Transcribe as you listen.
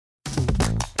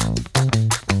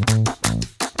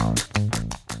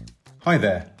Hi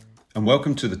there, and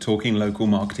welcome to the Talking Local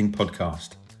Marketing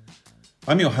Podcast.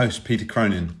 I'm your host, Peter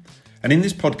Cronin, and in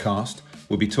this podcast,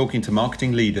 we'll be talking to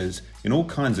marketing leaders in all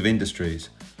kinds of industries,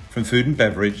 from food and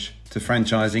beverage to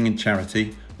franchising and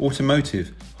charity,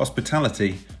 automotive,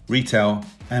 hospitality, retail,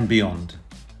 and beyond.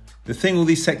 The thing all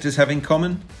these sectors have in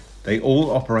common? They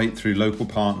all operate through local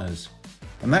partners,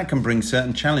 and that can bring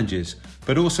certain challenges,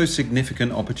 but also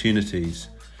significant opportunities.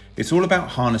 It's all about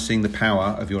harnessing the power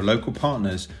of your local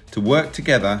partners to work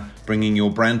together, bringing your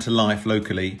brand to life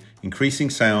locally, increasing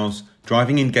sales,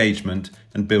 driving engagement,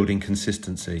 and building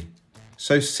consistency.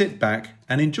 So sit back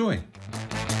and enjoy.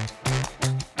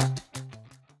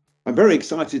 I'm very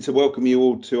excited to welcome you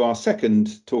all to our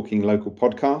second Talking Local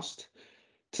podcast.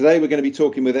 Today we're going to be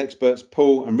talking with experts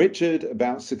Paul and Richard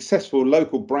about successful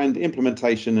local brand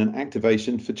implementation and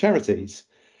activation for charities.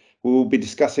 We'll be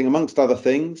discussing, amongst other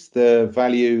things, the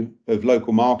value of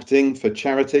local marketing for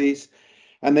charities,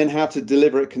 and then how to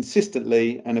deliver it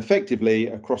consistently and effectively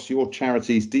across your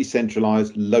charity's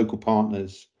decentralised local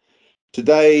partners.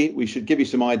 Today, we should give you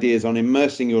some ideas on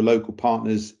immersing your local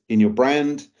partners in your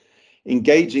brand,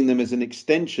 engaging them as an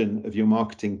extension of your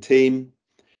marketing team,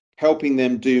 helping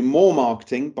them do more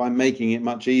marketing by making it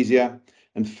much easier,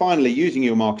 and finally, using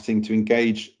your marketing to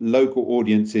engage local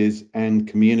audiences and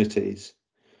communities.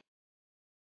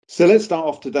 So let's start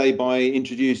off today by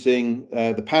introducing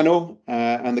the panel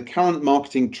and the current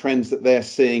marketing trends that they're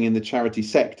seeing in the charity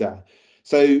sector.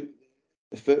 So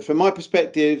from my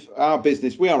perspective, our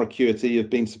business, We Are Acuity, have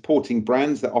been supporting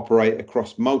brands that operate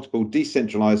across multiple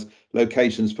decentralised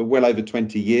locations for well over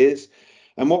 20 years.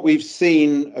 And what we've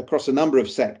seen across a number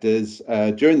of sectors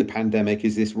during the pandemic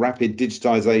is this rapid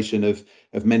digitisation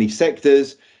of many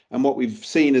sectors. And what we've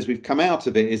seen as we've come out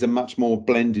of it is a much more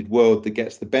blended world that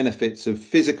gets the benefits of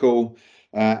physical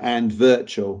and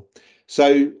virtual.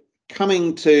 So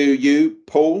coming to you,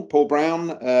 Paul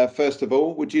Brown, first of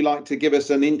all, would you like to give us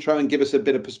an intro and give us a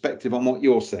bit of perspective on what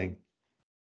you're seeing?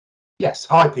 Yes.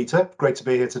 Hi, Peter. Great to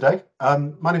be here today.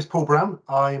 My name is Paul Brown.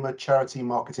 I'm a charity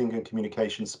marketing and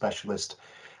communications specialist.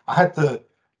 I had the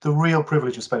real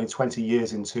privilege of spending 20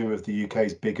 years in two of the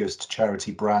UK's biggest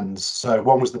charity brands. So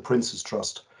one was the Prince's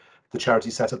Trust, the charity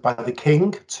set up by the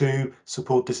King to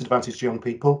support disadvantaged young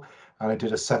people. And I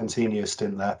did a 17-year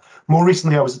stint there. More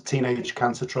recently, I was at Teenage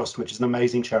Cancer Trust, which is an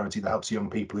amazing charity that helps young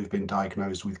people who've been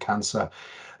diagnosed with cancer.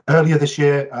 Earlier this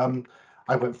year,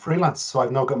 I went freelance. So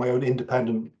I've now got my own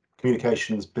independent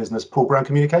communications business, Paul Brown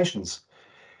Communications.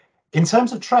 In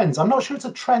terms of trends, I'm not sure it's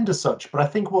a trend as such, but I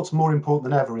think what's more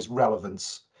important than ever is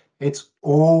relevance. It's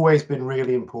always been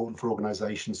really important for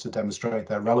organizations to demonstrate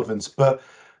their relevance, but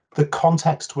the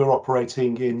context we're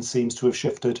operating in seems to have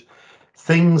shifted.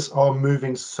 Things are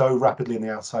moving so rapidly in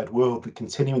the outside world that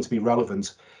continuing to be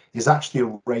relevant is actually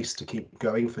a race to keep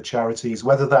going for charities,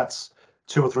 whether that's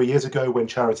 2 or 3 years ago when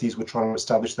charities were trying to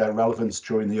establish their relevance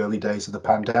during the early days of the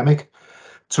pandemic,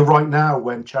 to right now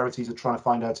when charities are trying to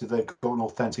find out if they've got an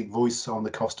authentic voice on the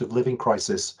cost of living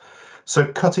crisis. So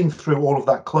cutting through all of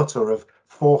that clutter of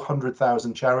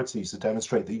 400,000 charities to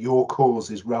demonstrate that your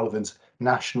cause is relevant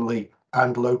nationally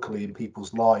and locally in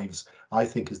people's lives, I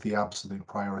think is the absolute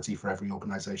priority for every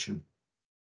organisation.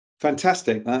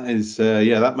 Fantastic. That is,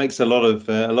 that makes a lot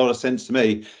of sense to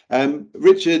me.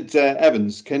 Richard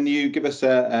Evans, can you give us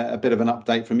a bit of an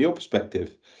update from your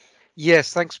perspective?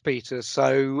 Yes, thanks, Peter.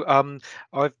 So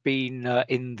I've been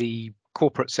in the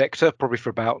corporate sector probably for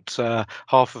about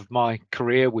half of my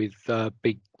career with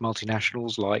big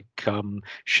multinationals like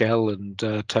Shell and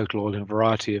Total Oil in a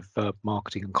variety of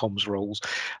marketing and comms roles,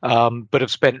 but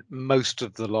I've spent most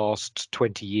of the last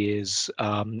 20 years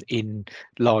in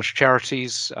large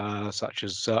charities such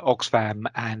as Oxfam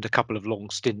and a couple of long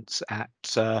stints at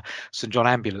St John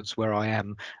Ambulance, where I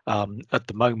am at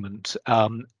the moment.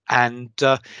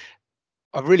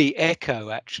 I really echo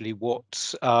actually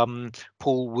what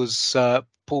Paul was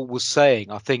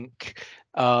saying. I think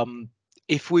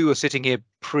if we were sitting here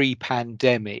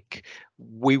pre-pandemic,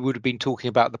 we would have been talking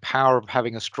about the power of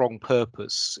having a strong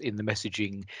purpose in the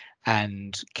messaging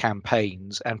and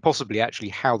campaigns, and possibly actually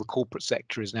how the corporate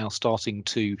sector is now starting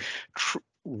to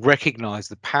recognize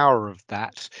the power of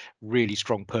that really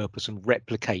strong purpose and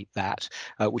replicate that,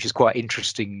 which is quite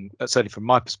interesting, certainly from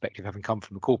my perspective, having come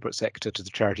from the corporate sector to the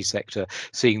charity sector,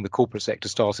 seeing the corporate sector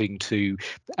starting to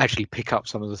actually pick up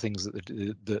some of the things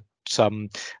that some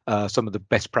of the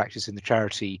best practice in the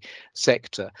charity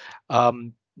sector.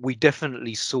 We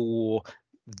definitely saw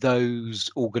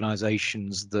those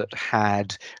organizations that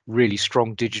had really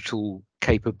strong digital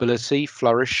capability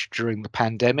flourish during the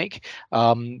pandemic,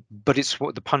 but it's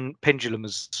what the pendulum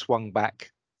has swung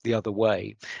back the other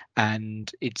way,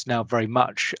 and it's now very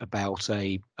much about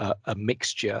a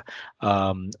mixture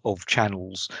of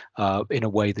channels in a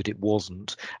way that it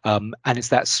wasn't, and it's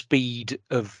that speed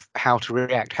of how to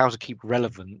react, how to keep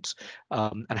relevant,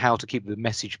 and how to keep the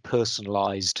message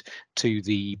personalized to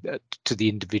the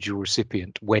individual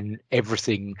recipient when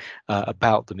everything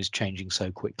about them is changing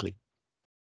so quickly.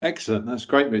 Excellent. That's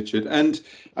great, Richard. And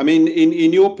I mean,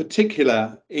 in your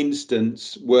particular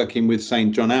instance, working with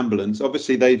St. John Ambulance,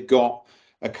 obviously they've got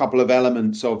a couple of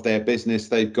elements of their business.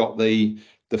 They've got the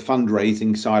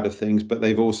fundraising side of things, but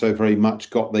they've also very much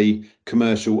got the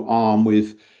commercial arm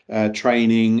with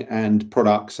training and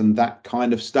products and that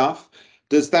kind of stuff.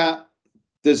 Does that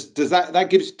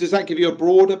give you a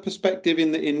broader perspective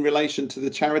in relation to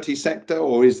the charity sector,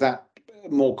 or is that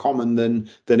more common than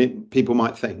people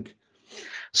might think?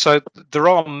 So there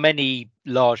are many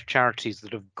large charities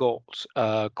that have got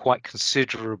quite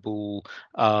considerable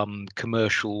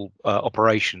commercial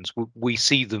operations. We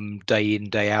see them day in,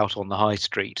 day out on the high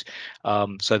street.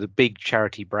 So the big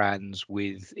charity brands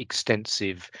with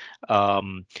extensive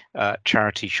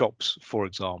charity shops, for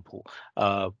example,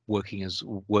 working as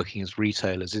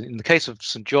retailers. In the case of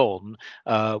St. John,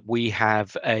 we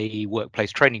have a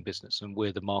workplace training business, and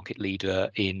we're the market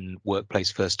leader in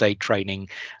workplace first aid training,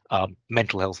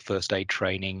 mental health first aid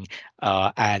training,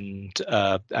 and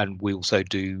we also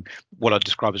do what I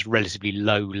describe as relatively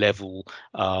low level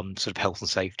sort of health and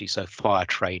safety, so fire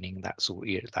training, that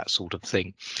sort of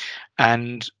thing.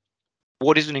 And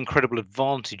what is an incredible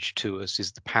advantage to us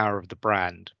is the power of the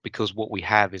brand, because what we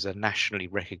have is a nationally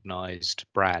recognized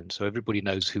brand. So everybody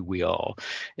knows who we are.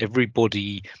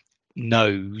 Everybody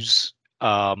knows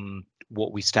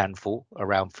what we stand for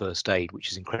around first aid,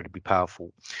 which is incredibly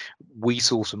powerful. We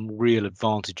saw some real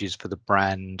advantages for the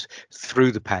brand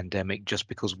through the pandemic just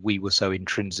because we were so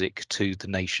intrinsic to the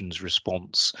nation's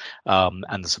response,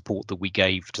 and the support that we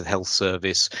gave to the health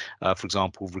service, for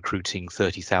example, recruiting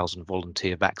 30,000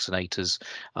 volunteer vaccinators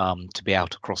to be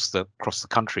out across the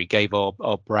country, gave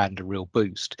our brand a real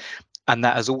boost. And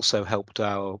that has also helped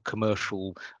our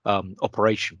commercial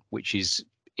operation, which is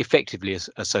effectively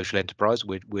a social enterprise.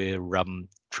 We're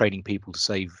training people to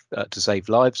save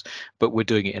lives, but we're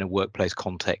doing it in a workplace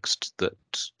context that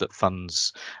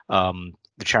funds the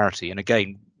charity. And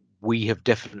again, we have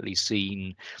definitely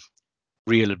seen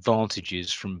real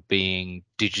advantages from being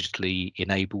digitally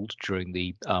enabled during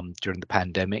the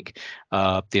pandemic.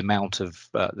 The amount of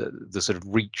the sort of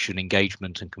reach and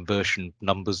engagement and conversion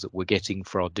numbers that we're getting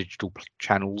for our digital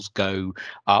channels go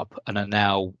up and are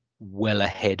now well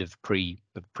ahead of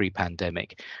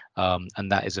pre-pandemic,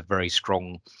 and that is a very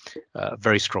strong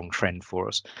trend for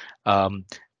us.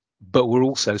 But we're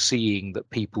also seeing that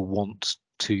people want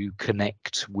to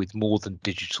connect with more than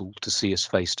digital, to see us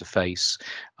face to face,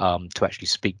 to actually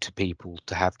speak to people,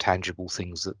 to have tangible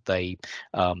things that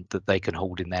they can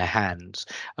hold in their hands.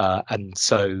 And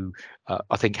so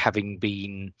I think, having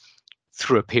been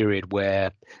through a period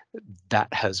where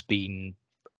that has been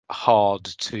hard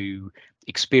to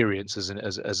experience as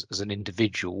an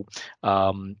individual,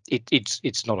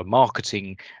 it's not a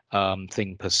marketing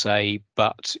thing per se,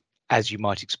 but as you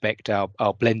might expect,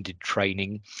 our blended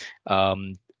training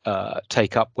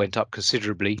take up went up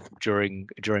considerably during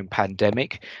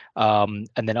pandemic, and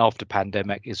then after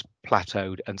pandemic is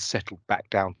plateaued and settled back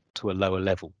down to a lower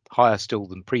level, higher still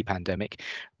than pre-pandemic,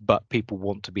 but people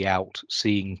want to be out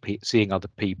seeing other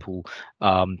people,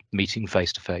 meeting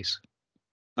face to face.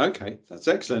 Okay, that's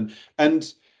excellent.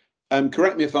 And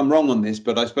correct me if I'm wrong on this,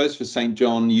 but I suppose for St.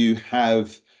 John you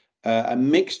have a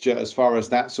mixture as far as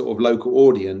that sort of local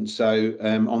audience. So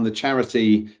on the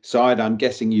charity side, I'm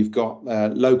guessing you've got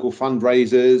local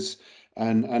fundraisers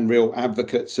and real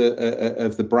advocates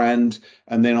of the brand.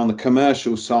 And then on the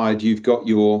commercial side, you've got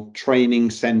your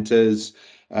training centres.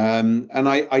 And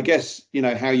I guess,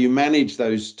 how you manage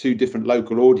those two different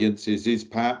local audiences is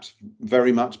perhaps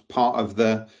very much part of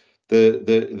the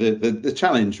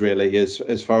challenge, really,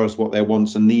 as far as what their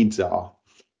wants and needs are.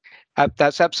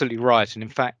 That's absolutely right, and in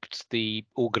fact, the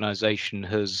organisation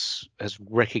has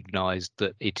recognised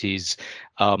that it is.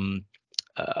 How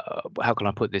can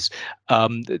I put this?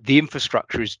 The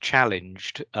infrastructure is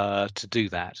challenged to do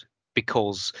that,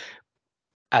 because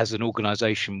as an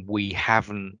organisation, we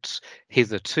haven't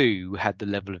hitherto had the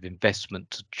level of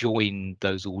investment to join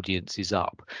those audiences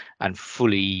up and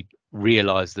fully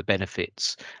realise the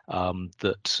benefits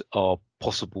that are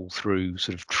possible through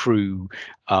sort of true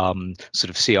sort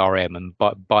of CRM, and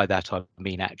by that I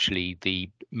mean actually the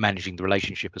managing the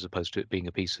relationship as opposed to it being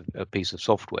a piece of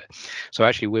software. So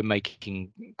actually we're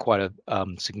making quite a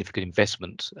significant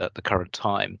investment at the current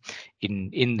time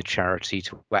in the charity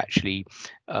to actually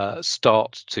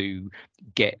start to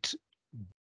get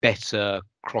better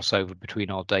crossover between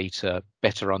our data,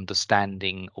 better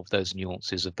understanding of those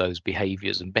nuances of those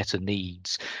behaviors, and better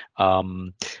needs,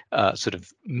 sort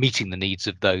of meeting the needs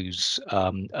of those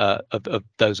of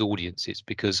those audiences,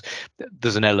 because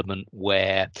there's an element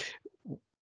where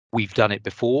we've done it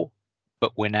before,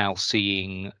 but we're now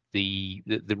seeing the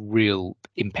real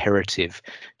imperative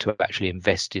to actually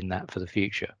invest in that for the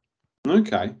future.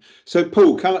 Okay, so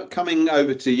Paul, coming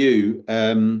over to you,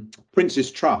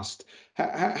 Prince's Trust.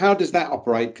 How does that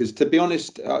operate? Because to be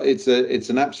honest, it's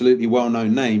an absolutely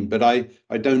well-known name, but I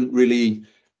don't really,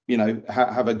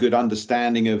 have a good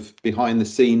understanding of behind the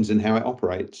scenes and how it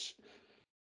operates.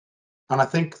 And I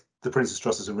think the Prince's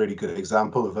Trust is a really good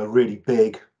example of a really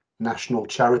big national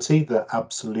charity that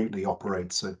absolutely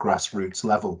operates at grassroots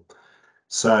level.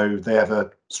 So they have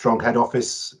a strong head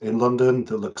office in London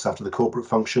that looks after the corporate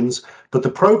functions, but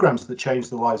the programs that change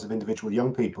the lives of individual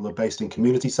young people are based in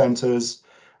community centres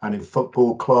and in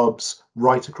football clubs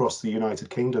right across the United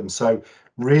Kingdom. So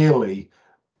really,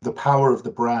 the power of the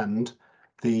brand,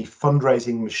 the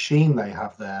fundraising machine they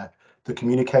have there, the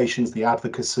communications, the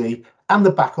advocacy, and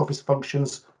the back office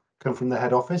functions come from the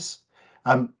head office.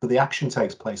 But the action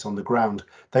takes place on the ground.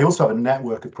 They also have a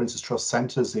network of Prince's Trust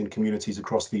centres in communities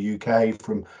across the UK,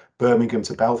 from Birmingham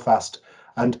to Belfast.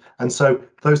 And so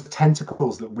those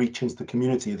tentacles that reach into the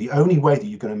community are the only way that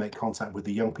you're going to make contact with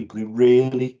the young people who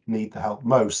really need the help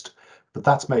most. But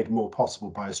that's made more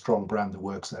possible by a strong brand that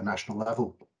works at a national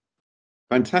level.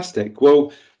 Fantastic.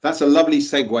 Well, that's a lovely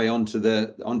segue onto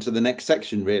the next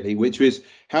section, really, which is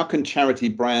how can charity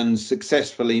brands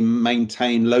successfully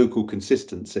maintain local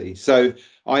consistency? So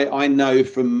I know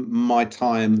from my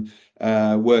time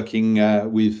working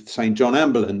with St. John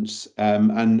Ambulance,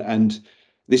 and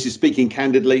this is speaking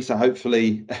candidly, so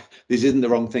hopefully this isn't the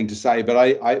wrong thing to say, but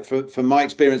I from my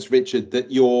experience, Richard, that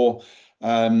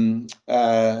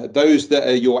those that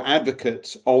are your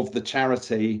advocates of the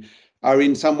charity are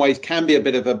in some ways can be a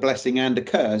bit of a blessing and a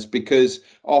curse, because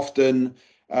often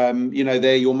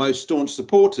they're your most staunch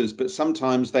supporters, but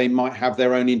sometimes they might have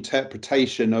their own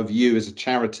interpretation of you as a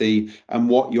charity and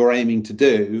what you're aiming to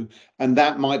do, and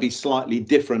that might be slightly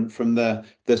different from the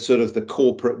sort of the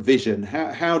corporate vision.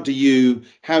 How do you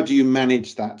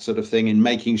manage that sort of thing in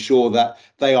making sure that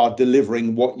they are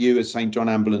delivering what you as St. John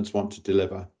Ambulance want to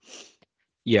deliver?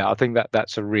 Yeah, I think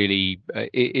that's a really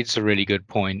it's a really good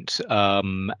point.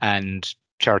 And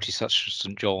charities such as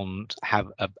St. John's have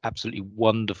an absolutely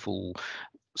wonderful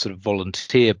sort of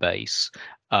volunteer base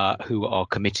who are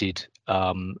committed,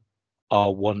 are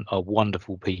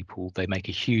wonderful people. They make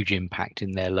a huge impact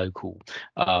in their local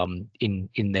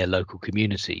in their local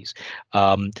communities.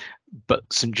 But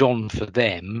St. John, for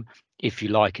them, if you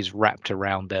like, is wrapped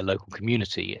around their local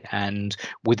community, and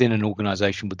within an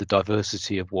organisation with the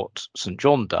diversity of what St.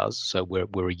 John does. So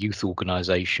we're a youth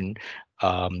organisation,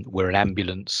 we're an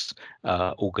ambulance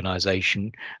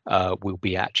organisation. We'll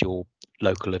be at your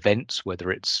local events, whether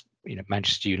it's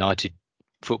Manchester United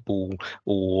football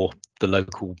or the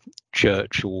local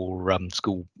church or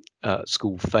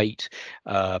school fete.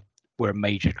 We're a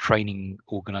major training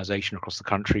organisation across the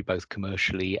country, both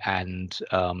commercially and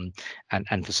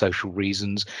for social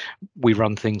reasons. We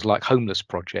run things like homeless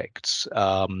projects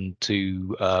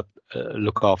to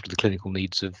look after the clinical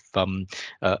needs of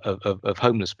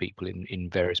homeless people in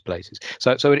various places.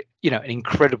 So an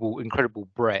incredible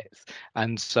breadth,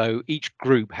 and so each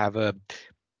group have a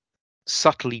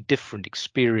subtly different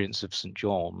experience of St.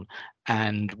 John,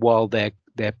 and while they're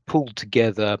pulled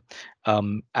together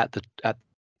at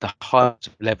the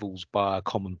highest levels by a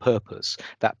common purpose,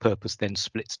 that purpose then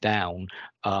splits down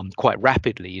quite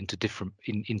rapidly into different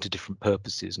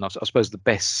purposes. And I suppose the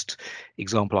best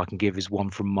example I can give is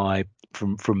one from my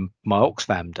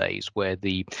Oxfam days, where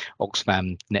the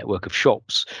Oxfam network of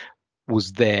shops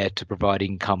was there to provide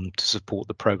income to support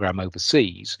the program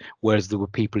overseas, whereas there were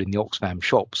people in the Oxfam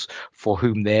shops for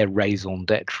whom their raison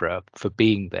d'etre for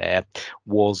being there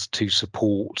was to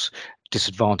support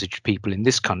disadvantaged people in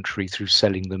this country through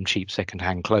selling them cheap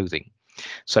second-hand clothing.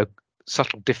 So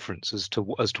subtle difference as to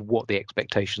what the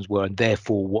expectations were, and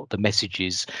therefore what the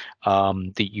messages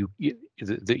that you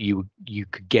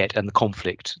could get, and the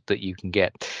conflict that you can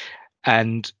get.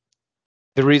 And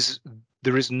there is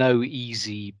no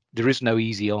easy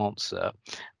answer.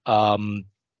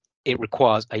 it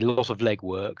requires a lot of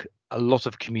legwork, a lot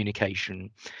of communication,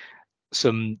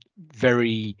 some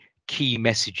very key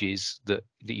messages that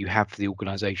you have for the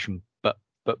organisation, but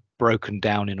broken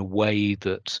down in a way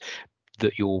that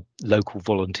your local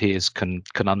volunteers can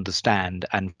understand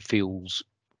and feel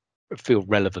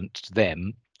relevant to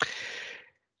them.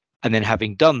 And then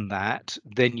having done that,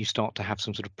 then you start to have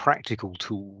some sort of practical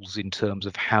tools in terms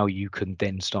of how you can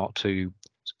then start to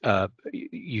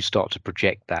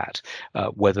project that,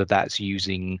 whether that's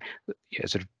using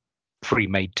sort of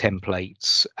pre-made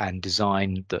templates and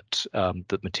design that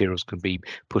materials can be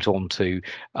put onto,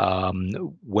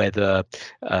 whether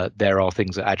there are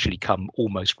things that actually come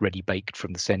almost ready baked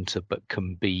from the centre but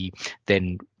can be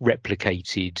then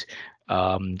replicated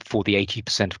for the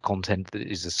 80% of content that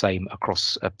is the same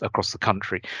across the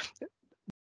country.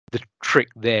 The trick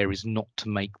there is not to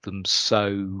make them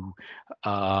so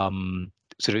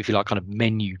sort of, if you like, kind of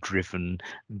menu driven,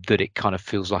 that it kind of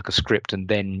feels like a script, and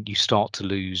then you start to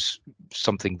lose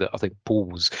something that I think Paul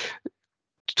was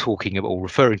talking about or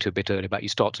referring to a bit earlier about. You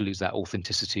start to lose that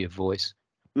authenticity of voice.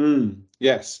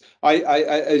 Yes, I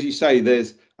as you say,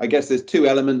 I guess there's two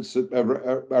elements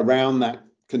around that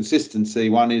consistency.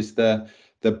 One is the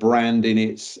brand in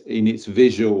its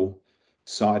visual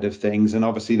side of things, and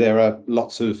obviously there are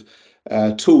lots of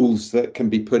tools that can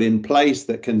be put in place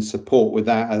that can support with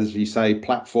that, as you say,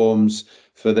 platforms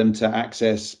for them to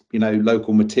access,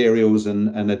 local materials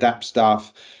and adapt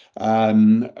stuff,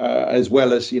 as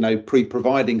well as,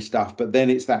 pre-providing stuff. But then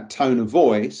it's that tone of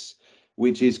voice,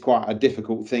 which is quite a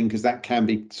difficult thing, because that can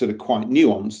be sort of quite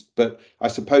nuanced. But I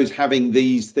suppose having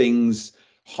these things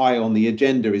high on the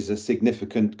agenda is a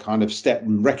significant kind of step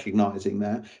in recognizing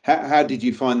that. How did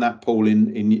you find that, Paul,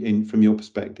 in from your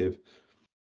perspective?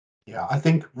 Yeah, I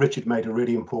think Richard made a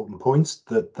really important point,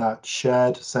 that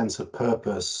shared sense of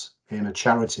purpose in a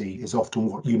charity is often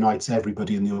what unites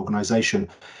everybody in the organisation.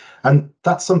 And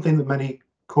that's something that many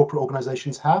corporate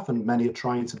organisations have and many are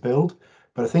trying to build.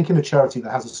 But I think in a charity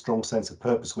that has a strong sense of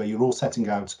purpose, where you're all setting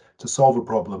out to solve a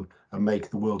problem and make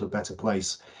the world a better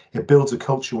place, it builds a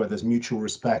culture where there's mutual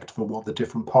respect for what the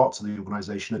different parts of the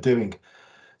organisation are doing.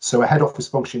 So a head office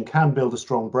function can build a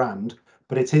strong brand,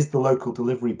 but it is the local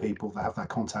delivery people that have that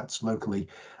contacts locally.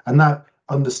 And that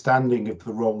understanding of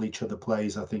the role each other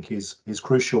plays, I think, is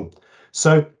crucial.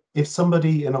 So if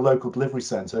somebody in a local delivery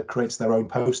centre creates their own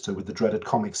poster with the dreaded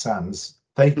Comic Sans,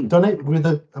 they've done it with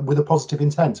a positive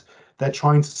intent. They're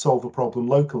trying to solve a problem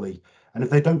locally. And if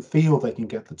they don't feel they can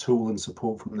get the tool and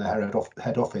support from their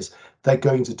head office, they're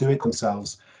going to do it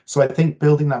themselves. So I think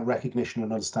building that recognition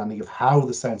and understanding of how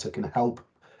the centre can help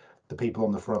the people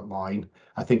on the front line,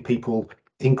 I think people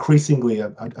increasingly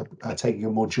are taking a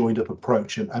more joined up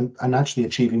approach and actually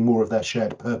achieving more of their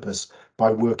shared purpose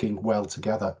by working well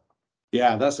together.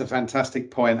 Yeah, that's a fantastic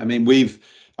point. I mean, we've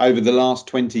over the last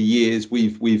 20 years,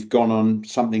 we've gone on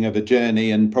something of a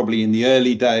journey, and probably in the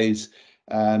early days,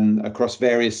 across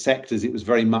various sectors, it was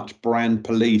very much brand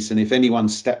police. And if anyone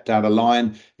stepped out of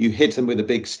line, you hit them with a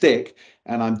big stick.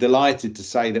 And I'm delighted to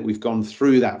say that we've gone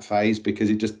through that phase,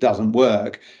 because it just doesn't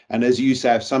work. And as you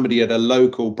say, if somebody at a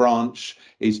local branch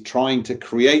is trying to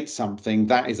create something,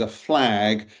 that is a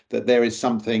flag that there is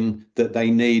something that they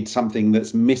need, something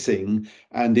that's missing.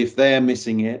 And if they're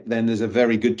missing it, then there's a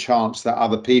very good chance that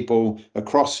other people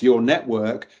across your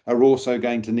network are also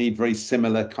going to need very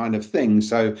similar kind of things.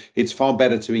 So it's far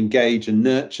better to engage and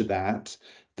nurture that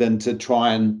than to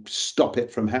try and stop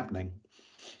it from happening.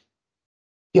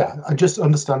 Yeah, and just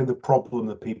understanding the problem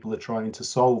that people are trying to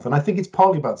solve. And I think it's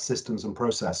partly about systems and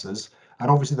processes. And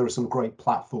obviously there are some great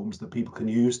platforms that people can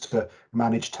use to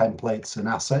manage templates and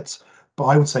assets. But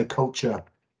I would say culture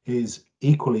is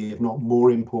equally, if not more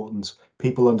important.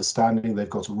 People understanding they've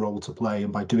got a role to play,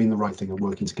 and by doing the right thing and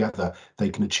working together, they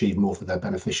can achieve more for their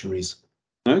beneficiaries.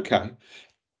 Okay.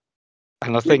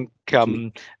 And I think I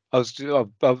was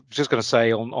just going to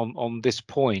say on this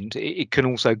point, it can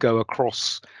also go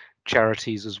across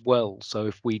charities as well. So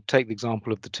if we take the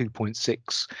example of the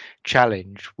 2.6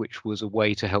 challenge, which was a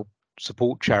way to help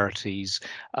support charities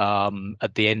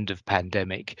at the end of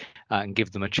pandemic and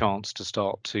give them a chance to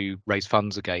start to raise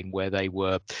funds again, where they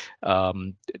were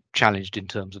challenged in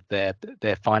terms of their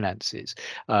finances,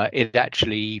 it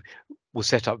actually was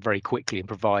set up very quickly and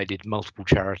provided multiple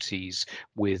charities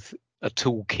with a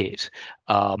toolkit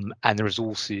and the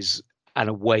resources and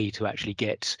a way to actually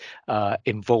get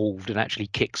involved and actually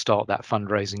kickstart that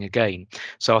fundraising again.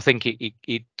 So I think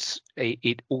it's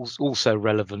also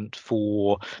relevant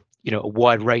for a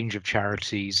wide range of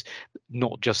charities,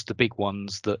 not just the big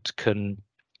ones that can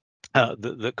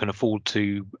afford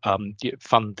to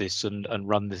fund this and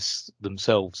run this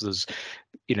themselves. There's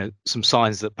some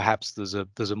signs that perhaps there's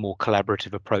a more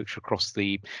collaborative approach across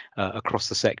the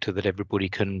sector that everybody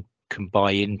can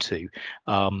buy into,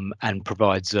 and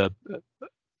provides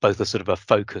both a sort of a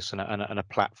focus and a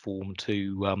platform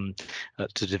to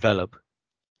develop.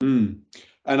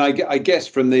 And I guess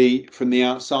from the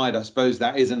outside, I suppose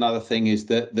that is another thing, is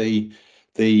that the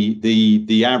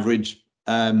average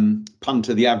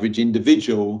punter, the average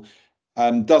individual,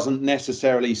 doesn't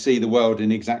necessarily see the world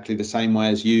in exactly the same way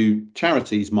as you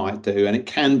charities might do, and it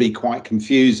can be quite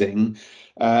confusing,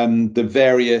 the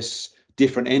various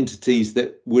different entities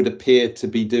that would appear to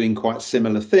be doing quite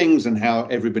similar things and how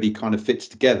everybody kind of fits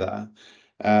together.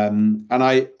 And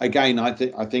I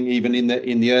think even in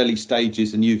the early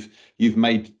stages, and you've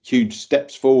made huge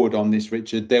steps forward on this,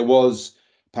 Richard, there was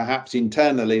perhaps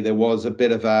internally there was a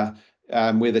bit of a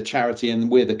we're the charity and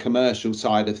we're the commercial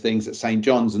side of things at St.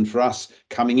 John's, and for us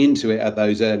coming into it at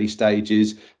those early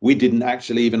stages, we didn't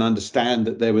actually even understand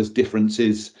that there was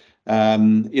differences,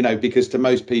 because to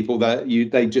most people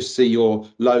they just see your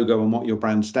logo and what your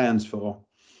brand stands for.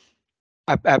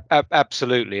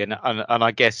 Absolutely, and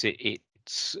I guess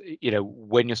it's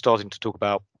when you're starting to talk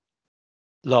about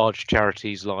large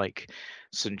charities like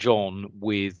St. John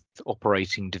with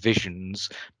operating divisions,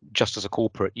 just as a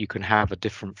corporate, you can have a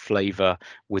different flavour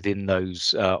within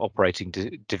those operating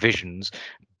divisions.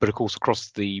 But of course,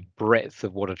 across the breadth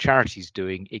of what a charity is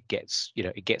doing, it gets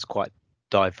quite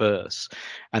diverse,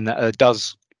 and that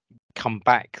does come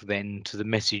back then to the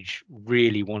message.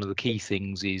 Really, one of the key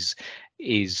things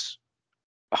is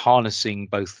harnessing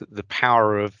both the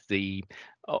power of the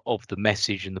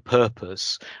message and the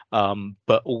purpose,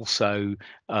 but also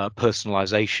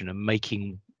personalization and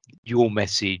making your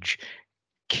message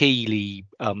keenly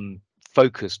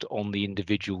focused on the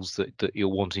individuals that you're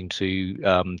wanting to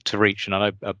reach. And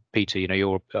I know, Peter,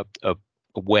 you're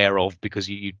aware of, because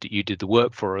you did the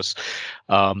work for us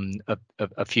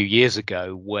a few years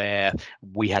ago, where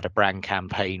we had a brand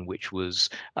campaign which was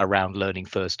around learning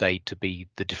first aid to be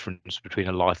the difference between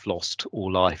a life lost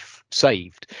or life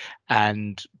saved.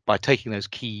 And by taking those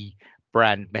key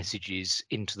brand messages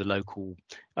into the local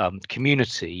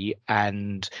community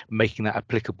and making that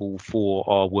applicable for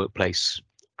our workplace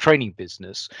training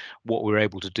business, what we were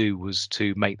able to do was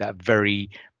to make that very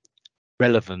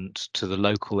relevant to the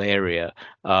local area,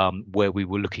 where we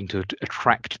were looking to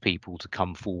attract people to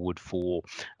come forward for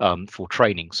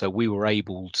training. So we were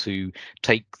able to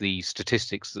take the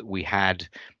statistics that we had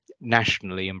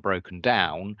nationally and broken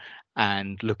down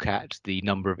and look at the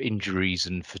number of injuries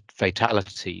and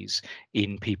fatalities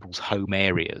in people's home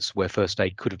areas, where first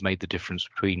aid could have made the difference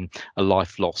between a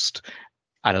life lost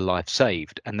and a life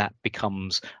saved, and that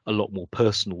becomes a lot more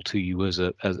personal to you as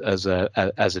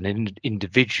an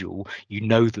individual.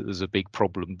 That there's a big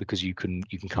problem because you can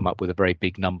come up with a very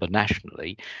big number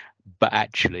nationally, but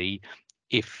actually,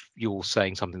 if you're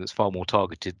saying something that's far more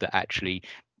targeted, that actually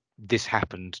this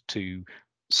happened to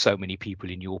so many people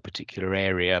in your particular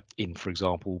area, in, for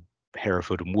example,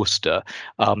 Hereford and Worcester,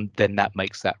 then that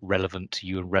makes that relevant to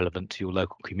you and relevant to your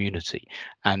local community.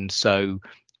 And so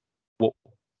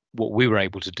what we were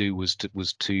able to do was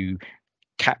to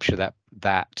capture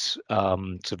that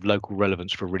sort of local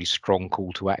relevance for a really strong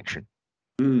call to action.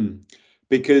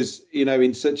 Because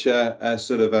in such a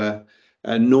sort of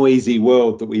a noisy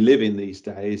world that we live in these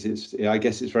days, I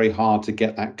guess it's very hard to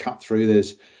get that cut through.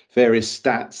 There's various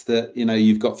stats that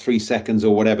you've got 3 seconds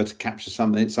or whatever to capture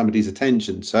somebody's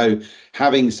attention. So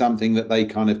having something that they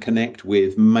kind of connect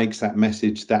with makes that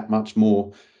message that much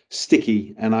more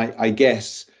sticky. And I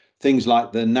guess things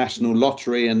like the national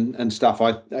lottery and stuff,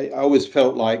 I always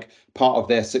felt like part of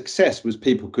their success was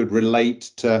people could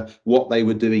relate to what they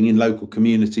were doing in local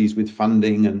communities with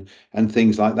funding and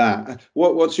things like that.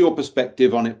 What's your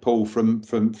perspective on it, Paul, from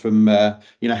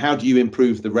how do you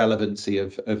improve the relevancy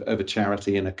of a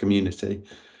charity in a community?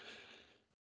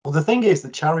 Well, the thing is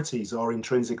that charities are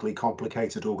intrinsically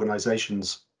complicated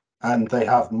organizations, and they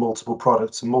have multiple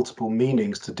products and multiple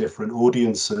meanings to different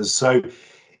audiences. So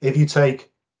if you take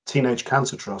Teenage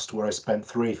Cancer Trust, where I spent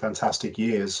 3 fantastic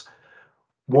years,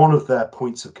 one of their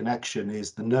points of connection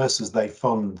is the nurses they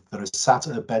fund that are sat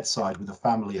at a bedside with a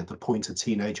family at the point a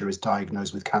teenager is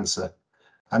diagnosed with cancer.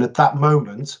 And at that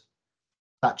moment,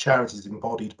 that charity is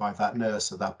embodied by that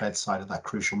nurse at that bedside at that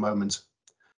crucial moment.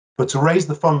 But to raise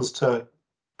the funds to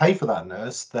pay for that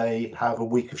nurse, they have a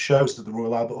week of shows at the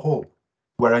Royal Albert Hall,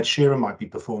 where Ed Sheeran might be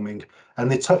performing.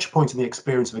 And the touch point and the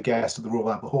experience of a guest at the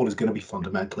Royal Albert Hall is going to be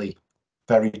fundamentally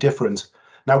very different.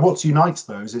 Now, what unites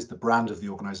those is the brand of the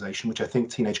organisation, which I think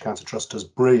Teenage Cancer Trust does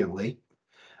brilliantly.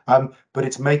 But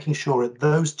it's making sure at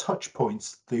those touch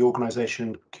points, the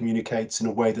organisation communicates in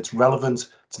a way that's relevant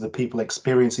to the people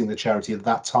experiencing the charity at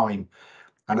that time.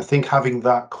 And I think having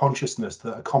that consciousness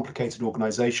that a complicated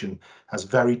organisation has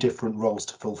very different roles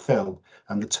to fulfil,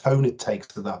 and the tone it takes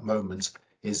to that moment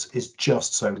is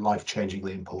just so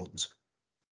life-changingly important.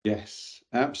 Yes,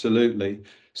 absolutely.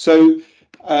 So,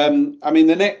 I mean,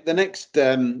 the next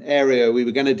area we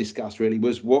were going to discuss really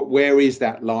was where is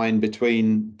that line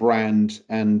between brand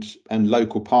and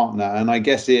local partner? And I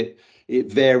guess it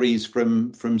varies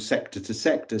from sector to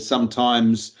sector.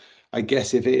 Sometimes, I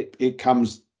guess if it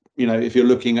comes, if you're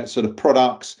looking at sort of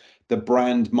products, the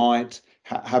brand might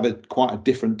have a quite a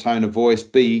different tone of voice,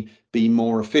 be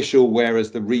more official,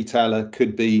 whereas the retailer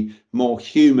could be more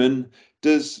human.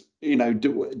 Do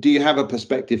you have a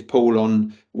perspective, Paul,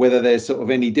 on whether there's sort of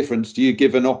any difference? Do you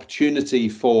give an opportunity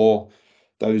for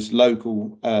those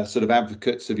local sort of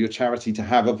advocates of your charity to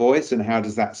have a voice, and how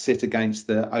does that sit against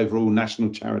the overall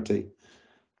national charity?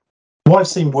 What I've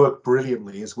seen work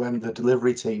brilliantly is when the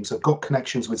delivery teams have got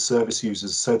connections with service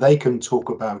users, so they can talk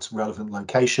about relevant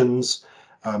locations.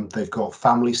 They've got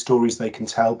family stories they can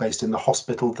tell based in the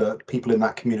hospital that people in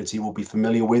that community will be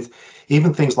familiar with.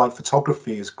 Even things like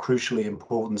photography is crucially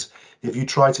important. If you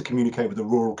try to communicate with a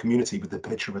rural community with the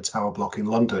picture of a tower block in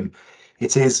London,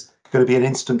 it is going to be an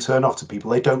instant turn off to people.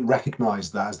 They don't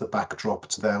recognise that as the backdrop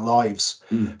to their lives.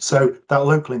 So that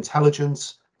local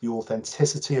intelligence, the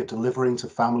authenticity of delivering to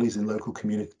families in local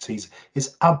communities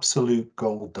is absolute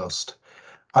gold dust.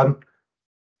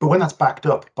 But when that's backed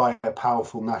up by a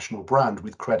powerful national brand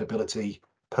with credibility,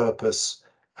 purpose,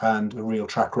 and a real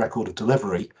track record of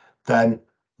delivery, then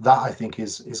that I think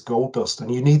is gold dust.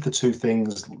 And you need the two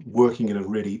things working in a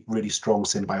really, really strong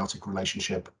symbiotic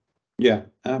relationship. Yeah,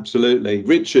 absolutely.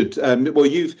 Richard, well,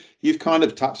 you've kind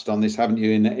of touched on this, haven't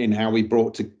you, in how we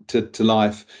brought to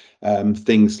life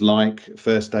things like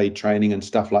first aid training and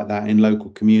stuff like that in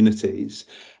local communities.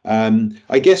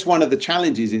 I guess one of the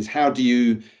challenges is how do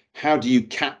you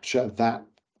capture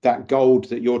that gold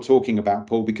that you're talking about,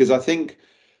 Paul? Because I think,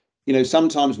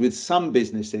 sometimes with some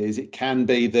businesses it can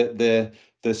be that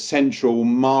the central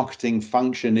marketing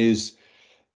function is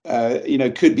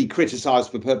could be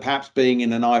criticized for perhaps being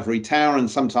in an ivory tower, and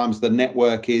sometimes the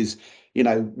network is,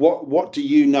 what do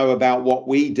you know about what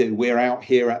we do? We're out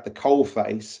here at the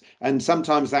coalface, and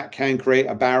sometimes that can create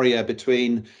a barrier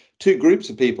between two groups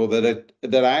of people that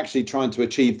are actually trying to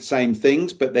achieve the same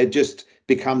things, but there just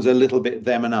becomes a little bit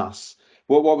them and us.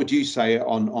 What would you say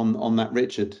on that,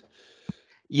 Richard?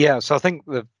 Yeah, so I think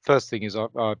the first thing is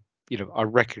I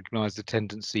recognise the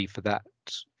tendency for that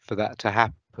to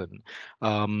happen,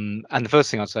 and the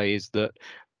first thing I'd say is that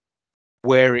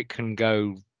where it can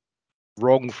go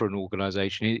wrong for an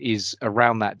organization is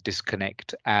around that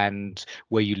disconnect and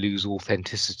where you lose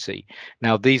authenticity.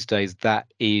 Now, these days, that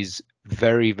is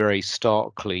very, very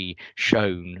starkly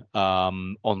shown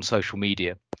on social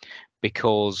media,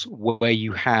 because where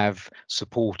you have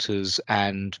supporters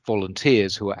and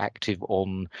volunteers who are active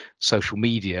on social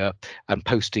media and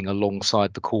posting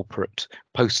alongside the corporate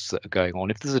posts that are going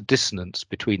on, if there's a dissonance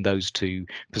between those two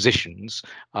positions,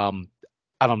 and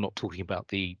I'm not talking about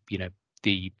the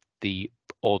the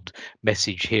odd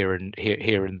message here and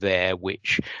there,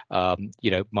 which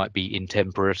might be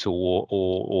intemperate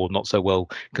or not so well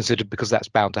considered, because that's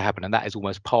bound to happen, and that is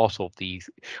almost part of the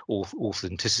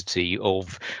authenticity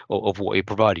of what you're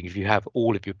providing. If you have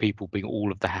all of your people being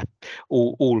all of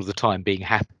the time being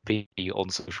happy on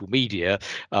social media,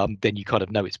 then you kind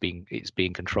of know it's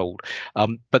being controlled.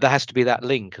 But there has to be that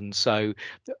link, and so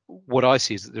what I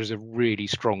see is that there's a really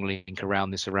strong link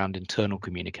around internal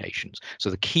communications. So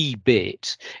the key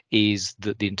bit is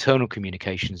that the internal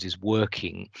communications is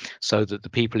working so that the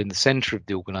people in the center of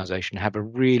the organization have a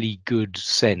really good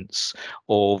sense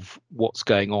of what's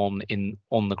going on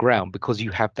the ground, because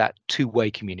you have that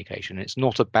two-way communication. It's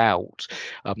not about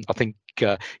I think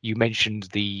you mentioned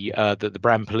the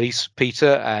brand police,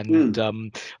 Peter, and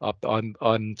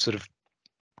I'm sort of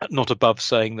not above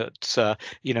saying that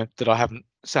that I haven't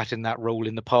sat in that role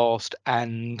in the past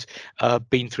and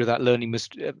been through that learning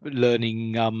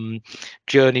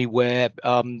journey where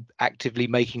actively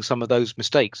making some of those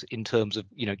mistakes in terms of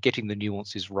getting the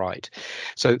nuances right.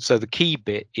 So the key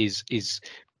bit is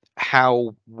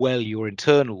how well your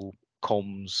internal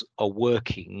comms are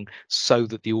working so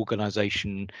that the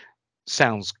organization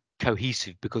sounds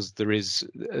cohesive, because there is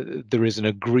an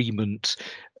agreement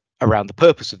around the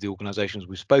purpose of the organizations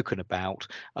we've spoken about,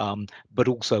 but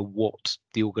also what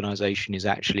the organization is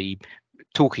actually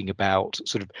talking about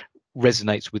sort of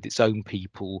resonates with its own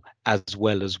people as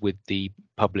well as with the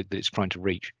public that it's trying to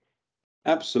reach.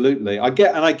 Absolutely. I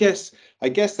guess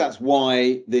that's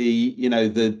why the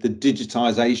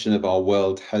digitization of our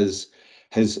world has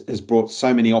brought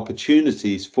so many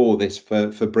opportunities for this,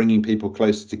 for bringing people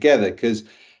closer together. Because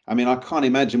I mean, I can't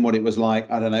imagine what it was like,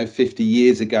 I don't know, 50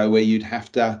 years ago, where you'd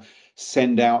have to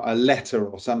send out a letter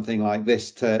or something like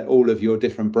this to all of your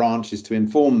different branches to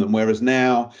inform them. Whereas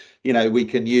now, we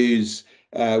can use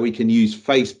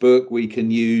Facebook, we can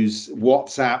use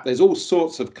WhatsApp. There's all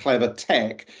sorts of clever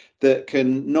tech that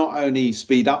can not only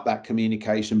speed up that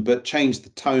communication but change the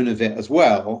tone of it as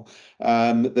well.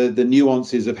 The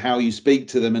nuances of how you speak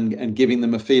to them, and giving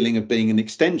them a feeling of being an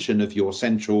extension of your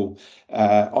central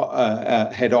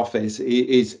head office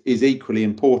is equally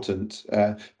important.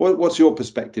 What's your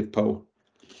perspective, Paul?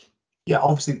 Yeah,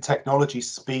 obviously technology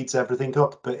speeds everything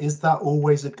up, but is that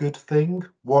always a good thing?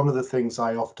 One of the things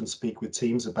I often speak with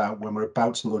teams about when we're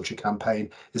about to launch a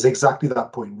campaign is exactly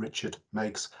that point Richard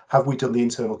makes. Have we done the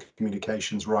internal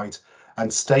communications right? And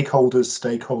stakeholders,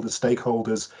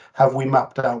 have we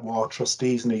mapped out what our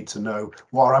trustees need to know,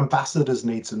 what our ambassadors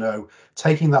need to know?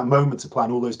 Taking that moment to plan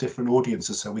all those different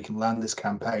audiences so we can land this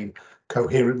campaign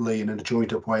coherently and in a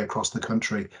joined up way across the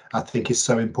country, I think is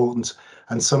so important.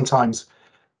 And sometimes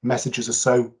messages are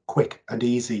so quick and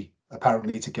easy,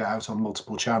 apparently, to get out on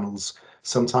multiple channels.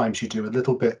 Sometimes you do a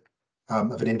little bit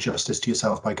of an injustice to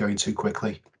yourself by going too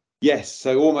quickly. Yes,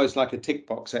 so almost like a tick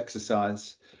box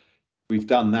exercise. We've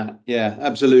done that. Yeah,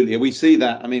 absolutely. We see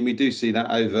that. I mean, we do see that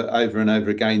over and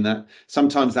over again, that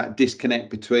sometimes that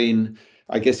disconnect between,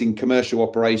 I guess, in commercial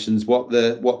operations, what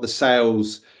the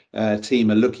sales team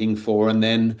are looking for, and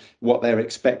then what they're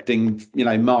expecting,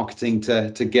 marketing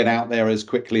to get out there as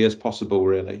quickly as possible,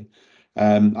 really.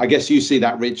 I guess you see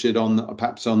that, Richard,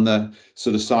 perhaps on the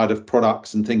sort of side of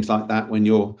products and things like that, when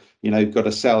you've got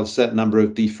to sell a certain number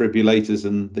of defibrillators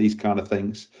and these kind of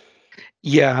things.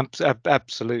 Yeah,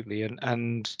 absolutely,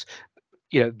 and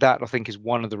that I think is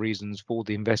one of the reasons for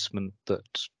the investment that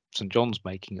St John's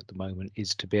making at the moment,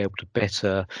 is to be able to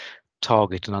better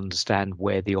target and understand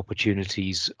where the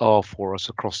opportunities are for us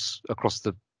across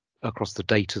the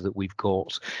data that we've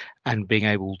got, and being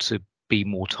able to be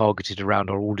more targeted around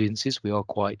our audiences. We are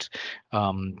quite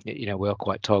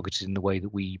targeted in the way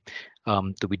that we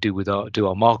do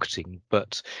our marketing.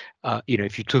 But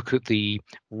if you look at the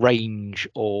range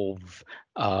of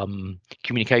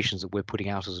communications that we're putting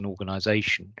out as an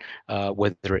organisation,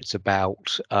 whether it's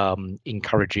about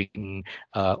encouraging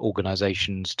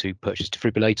organisations to purchase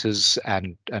defibrillators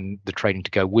and the training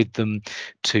to go with them,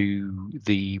 to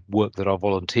the work that our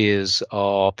volunteers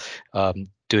are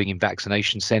doing in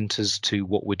vaccination centres, to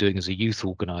what we're doing as a youth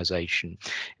organisation.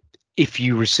 If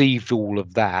you received all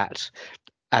of that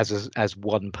as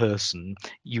one person,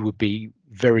 you would be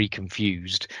very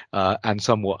confused and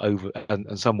somewhat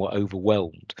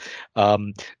overwhelmed.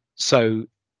 So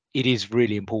it is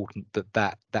really important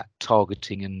that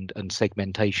targeting and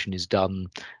segmentation is done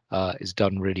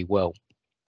really well.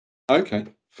 Okay,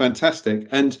 fantastic.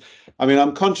 And I mean,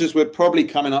 I'm conscious we're probably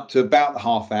coming up to about the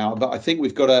half hour, but I think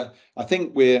we're in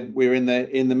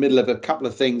the middle of a couple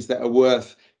of things that are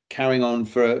worth carrying on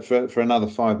for another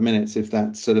 5 minutes, if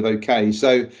that's sort of okay.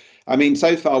 So, I mean,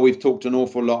 so far we've talked an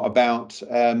awful lot about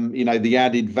the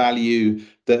added value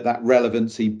that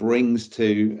relevancy brings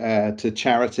to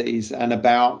charities, and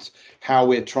about how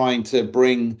we're trying to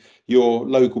bring your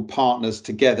local partners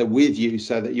together with you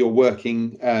so that you're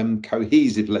working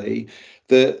cohesively.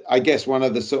 I guess one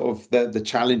of the sort of the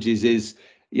challenges is,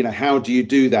 how do you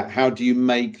do that? How do you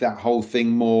make that whole thing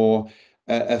more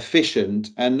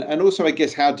efficient? And also, I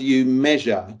guess, how do you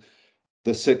measure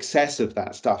the success of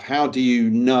that stuff? How do you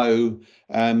know?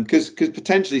 Because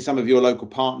potentially some of your local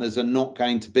partners are not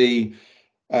going to be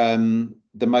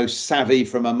the most savvy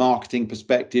from a marketing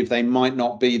perspective. They might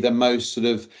not be the most sort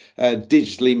of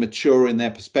digitally mature in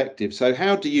their perspective. So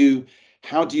how do you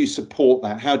support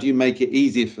that? How do you make it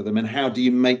easier for them? And how do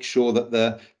you make sure that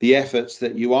the efforts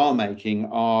that you are making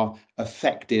are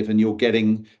effective, and you're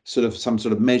getting some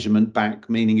sort of measurement back,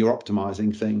 meaning you're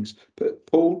optimizing things? But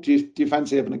Paul, do you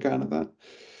fancy having a go at that?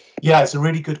 Yeah, it's a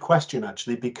really good question,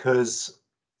 actually, because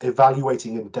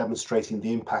evaluating and demonstrating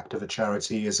the impact of a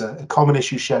charity is a common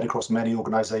issue shared across many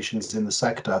organisations in the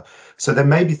sector. So there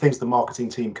may be things the marketing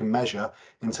team can measure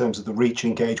in terms of the reach,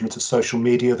 engagement of social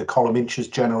media, the column inches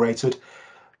generated.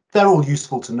 They're all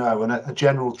useful to know, and a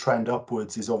general trend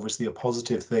upwards is obviously a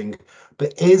positive thing.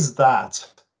 But is that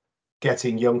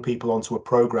getting young people onto a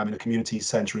programme in a community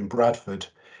centre in Bradford?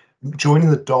 Joining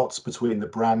the dots between the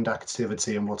brand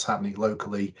activity and what's happening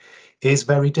locally is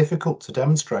very difficult to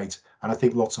demonstrate. And I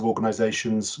think lots of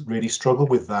organisations really struggle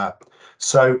with that.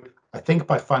 So I think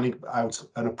by finding out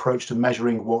an approach to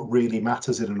measuring what really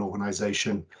matters in an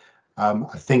organisation,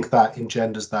 I think that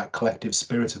engenders that collective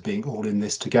spirit of being all in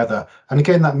this together. And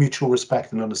again, that mutual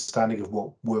respect and understanding of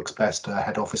what works best at a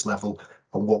head office level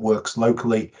and what works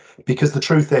locally. Because the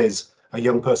truth is, a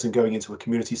young person going into a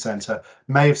community centre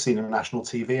may have seen a national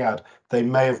TV ad. They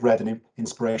may have read an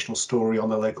inspirational story on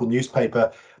the local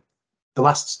newspaper. The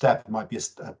last step might be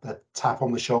a tap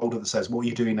on the shoulder that says, what are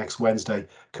you doing next Wednesday?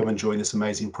 Come and join this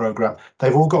amazing programme.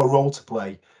 They've all got a role to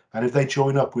play. And if they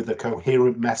join up with a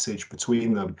coherent message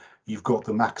between them, you've got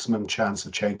the maximum chance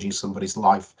of changing somebody's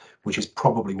life, which is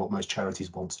probably what most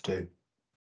charities want to do.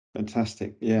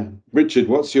 Fantastic. Yeah. Richard,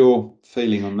 what's your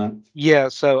feeling on that? Yeah,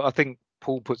 so I think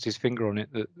Paul puts his finger on it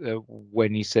that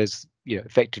when he says,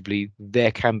 effectively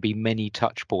there can be many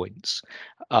touch points,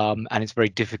 and it's very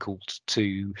difficult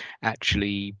to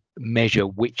actually measure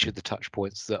which of the touch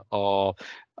points that are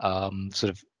sort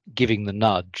of giving the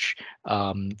nudge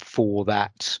for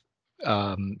that,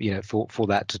 for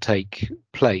that to take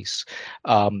place.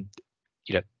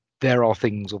 There are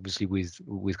things obviously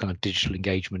with kind of digital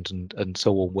engagement and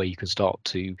so on where you can start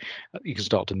to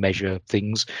measure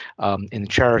things. In the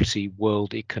charity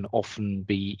world, it can often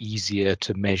be easier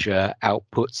to measure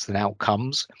outputs than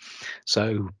outcomes.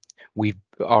 So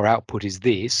our output is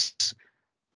this,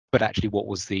 but actually what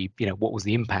was the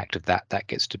impact of that? That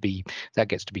gets to be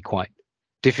quite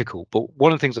difficult. But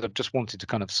one of the things that I've just wanted to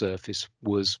kind of surface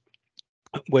was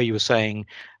where you were saying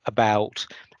about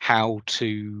how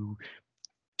to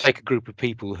take a group of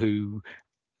people who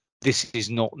this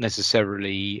is not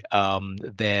necessarily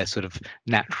their sort of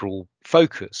natural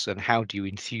focus, and how do you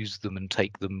enthuse them and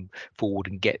take them forward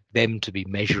and get them to be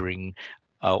measuring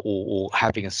or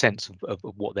having a sense of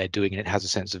what they're doing, and it has a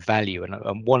sense of value.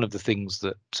 And one of the things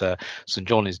that St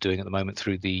John is doing at the moment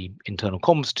through the internal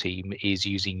comms team is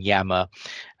using Yammer,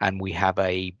 and we have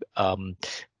a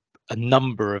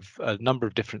number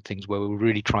of different things where we're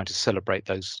really trying to celebrate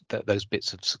those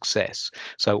bits of success.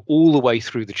 So all the way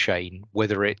through the chain,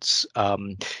 whether it's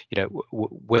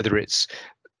whether it's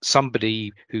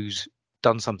somebody who's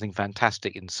done something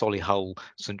fantastic in Solihull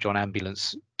St John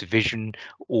Ambulance Division,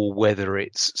 or whether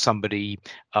it's somebody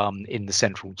in the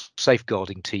central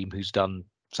safeguarding team who's done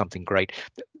something great,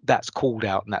 that's called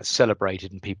out and that's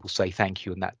celebrated and people say thank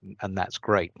you, and that's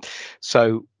great.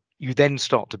 So you then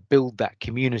start to build that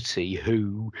community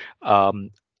who are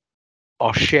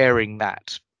sharing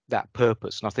that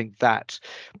purpose, and I think that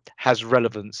has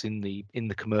relevance in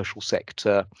the commercial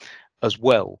sector as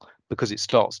well, because it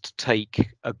starts to take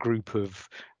a group of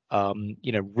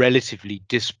relatively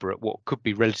disparate, what could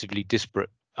be relatively disparate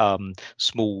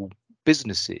small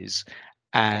businesses,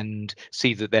 and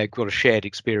see that they've got a shared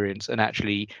experience, and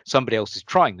actually somebody else is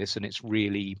trying this and it's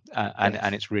really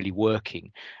and it's really working.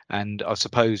 And I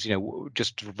suppose,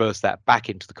 just to reverse that back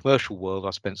into the commercial world,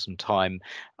 I spent some time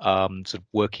sort of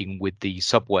working with the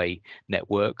Subway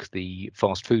network, the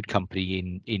fast food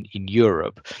company in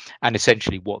Europe, and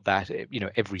essentially what that,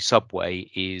 every Subway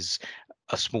is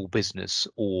a small business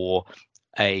or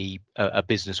a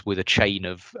business with a chain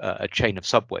of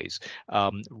subways,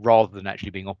 rather than actually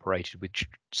being operated with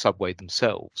Subway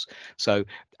themselves. So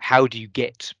how do you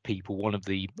get people? One of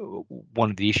the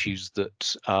issues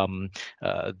that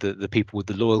the people with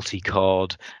the loyalty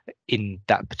card in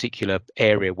that particular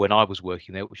area when I was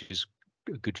working there, which is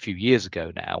a good few years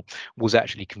ago now, was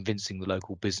actually convincing the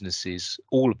local businesses,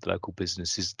 all of the local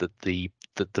businesses, that the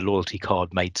loyalty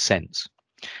card made sense.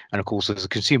 And of course, as a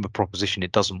consumer proposition,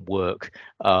 it doesn't work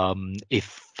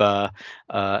if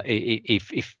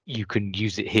you can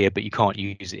use it here, but you can't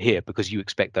use it here, because you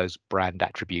expect those brand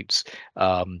attributes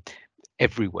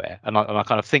everywhere. And I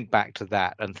kind of think back to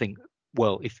that and think,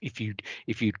 well, if you'd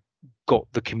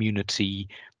got the community,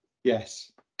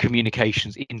 yes,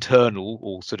 communications internal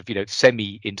or sort of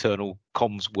semi-internal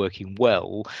comms working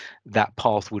well, that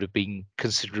path would have been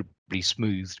considerably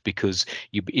smoothed, because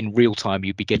in real time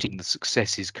you'd be getting the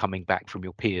successes coming back from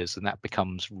your peers, and that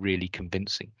becomes really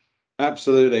convincing.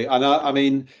 Absolutely. And I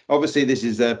mean, obviously this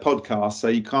is a podcast, so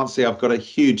you can't see I've got a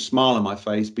huge smile on my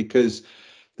face, because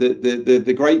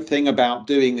the great thing about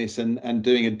doing this and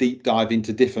doing a deep dive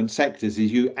into different sectors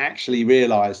is you actually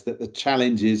realize that the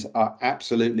challenges are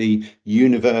absolutely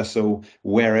universal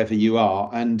wherever you are.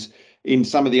 And in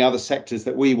some of the other sectors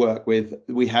that we work with,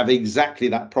 we have exactly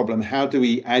that problem. How do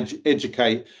we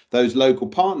educate those local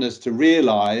partners to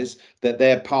realize that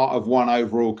they're part of one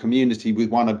overall community with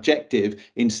one objective,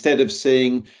 instead of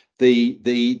seeing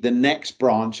the next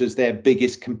branch as their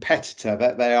biggest competitor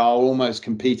that they are almost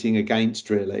competing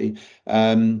against, really?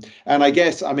 And I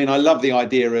guess, I mean, I love the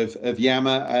idea of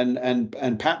Yammer,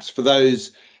 and perhaps for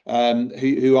those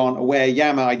who aren't aware,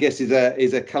 Yammer, I guess,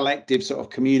 is a collective sort of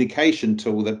communication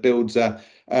tool that builds a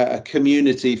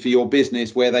community for your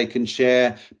business where they can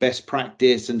share best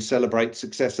practice and celebrate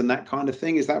success and that kind of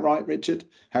thing. Is that right, Richard?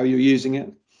 How you're using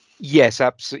it? Yes,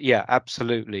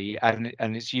 absolutely, and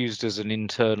it's used as an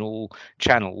internal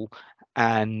channel,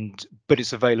 but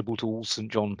it's available to all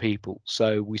St John people.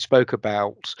 So we spoke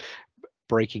about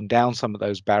breaking down some of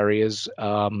those barriers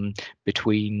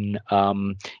between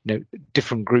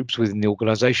different groups within the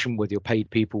organisation, whether you're paid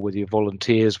people, whether you're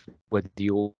volunteers, whether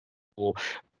you're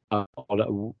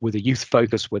with a youth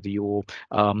focus, whether you're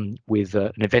with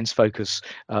an events focus,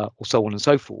 or so on and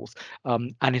so forth,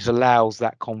 and it allows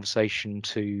that conversation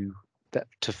to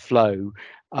flow,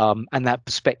 and that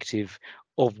perspective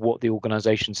of what the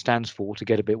organisation stands for to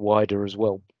get a bit wider as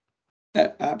well.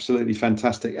 Absolutely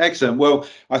fantastic. Excellent. Well,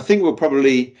 I think we'll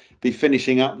probably be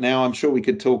finishing up now. I'm sure we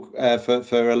could talk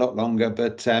for a lot longer,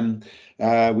 but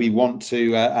we want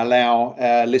to allow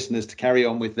listeners to carry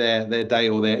on with their day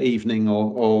or their evening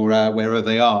or wherever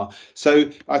they are. So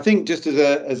I think just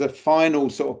as a final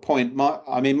sort of point, my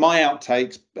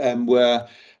outtakes were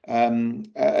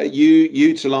you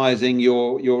utilizing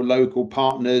your local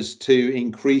partners to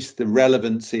increase the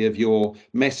relevancy of your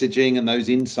messaging and those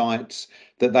insights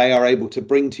that they are able to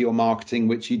bring to your marketing,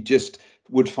 which you just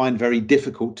would find very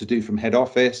difficult to do from head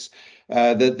office.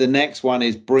 The next one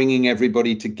is bringing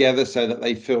everybody together so that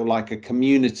they feel like a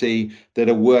community that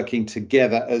are working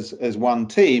together as one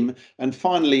team. And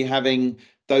finally, having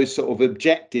those sort of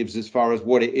objectives as far as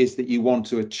what it is that you want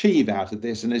to achieve out of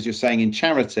this. And as you're saying, in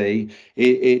charity,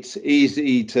 it's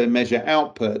easy to measure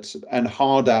outputs and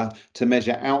harder to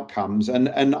measure outcomes. And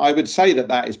I would say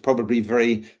that is probably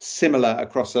very similar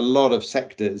across a lot of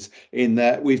sectors, in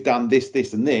that we've done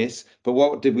this, and this, but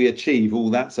what did we achieve?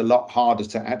 That's a lot harder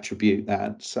to attribute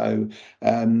that. So,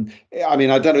 I don't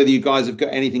know whether you guys have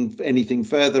got anything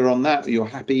further on that. You're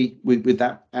happy with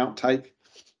that outtake?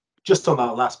 Just on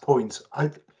that last point,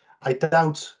 I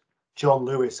doubt John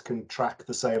Lewis can track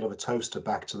the sale of a toaster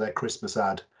back to their Christmas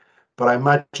ad, but I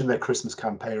imagine their Christmas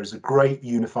campaign is a great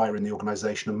unifier in the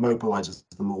organisation and mobilises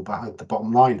them all behind the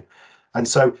bottom line. And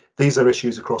so these are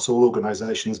issues across all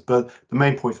organisations, but the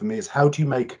main point for me is, how do you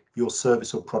make your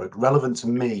service or product relevant to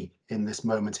me in this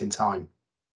moment in time?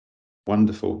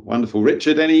 Wonderful.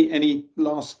 Richard, any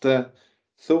last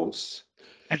thoughts?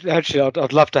 Actually,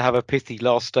 I'd love to have a pithy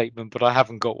last statement, but I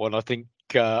haven't got one. I think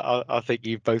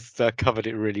you've both covered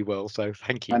it really well. So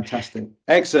thank you. Fantastic.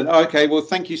 Excellent. Okay. Well,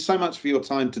 thank you so much for your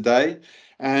time today.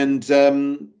 And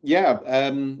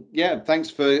thanks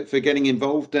for getting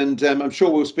involved. And I'm sure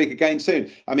we'll speak again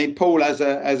soon. Paul, as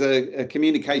a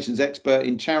communications expert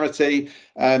in charity,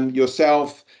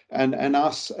 yourself and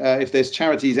us, if there's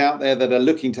charities out there that are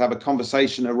looking to have a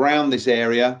conversation around this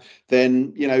area,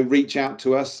 then reach out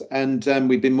to us, and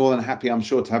we'd be more than happy, I'm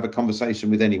sure, to have a conversation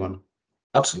with anyone.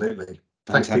 Absolutely.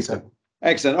 Thanks, Peter.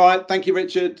 Excellent. All right. Thank you,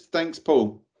 Richard. Thanks,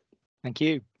 Paul. Thank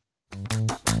you.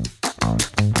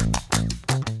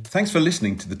 Thanks for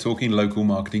listening to the Talking Local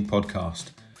Marketing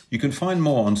podcast. You can find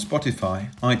more on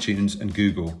Spotify, iTunes, and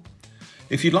Google.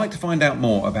 If you'd like to find out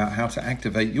more about how to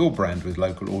activate your brand with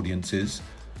local audiences,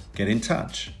 get in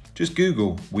touch. Just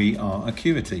Google "We Are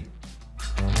Acuity."